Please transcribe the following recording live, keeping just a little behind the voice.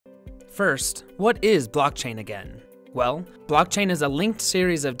First, what is blockchain again? Well, blockchain is a linked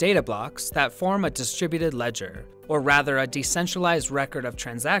series of data blocks that form a distributed ledger, or rather a decentralized record of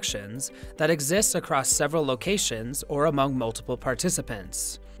transactions that exists across several locations or among multiple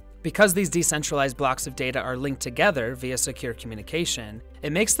participants. Because these decentralized blocks of data are linked together via secure communication,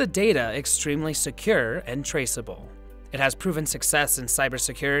 it makes the data extremely secure and traceable. It has proven success in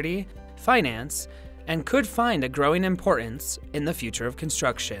cybersecurity, finance, and could find a growing importance in the future of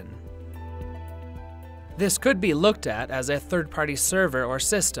construction. This could be looked at as a third-party server or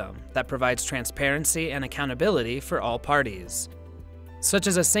system that provides transparency and accountability for all parties, such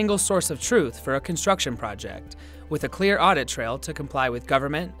as a single source of truth for a construction project, with a clear audit trail to comply with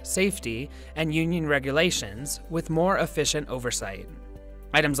government, safety, and union regulations with more efficient oversight.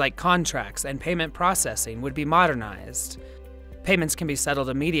 Items like contracts and payment processing would be modernized. Payments can be settled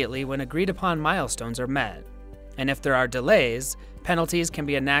immediately when agreed-upon milestones are met, and if there are delays, penalties can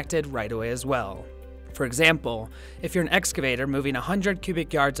be enacted right away as well. For example, if you're an excavator moving 100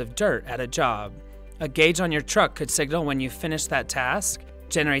 cubic yards of dirt at a job, a gauge on your truck could signal when you've finished that task,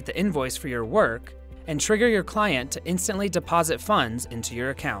 generate the invoice for your work, and trigger your client to instantly deposit funds into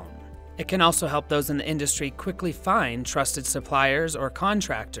your account. It can also help those in the industry quickly find trusted suppliers or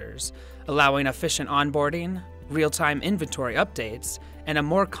contractors, allowing efficient onboarding, real-time inventory updates, and a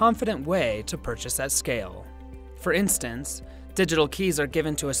more confident way to purchase at scale. For instance, digital keys are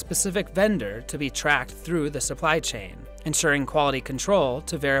given to a specific vendor to be tracked through the supply chain, ensuring quality control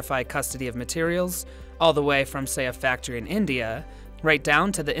to verify custody of materials, all the way from, say, a factory in India, right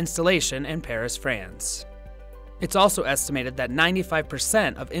down to the installation in Paris, France. It's also estimated that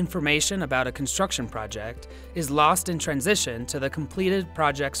 95% of information about a construction project is lost in transition to the completed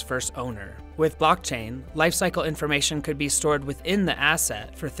project's first owner. With blockchain, lifecycle information could be stored within the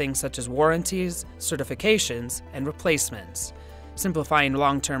asset for things such as warranties, certifications, and replacements, simplifying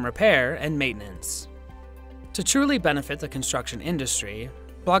long-term repair and maintenance. To truly benefit the construction industry,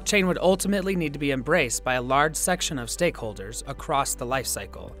 blockchain would ultimately need to be embraced by a large section of stakeholders across the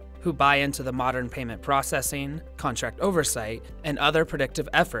lifecycle, who buy into the modern payment processing, contract oversight, and other predictive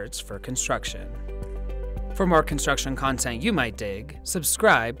efforts for construction. For more construction content you might dig,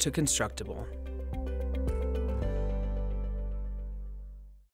 subscribe to Constructable.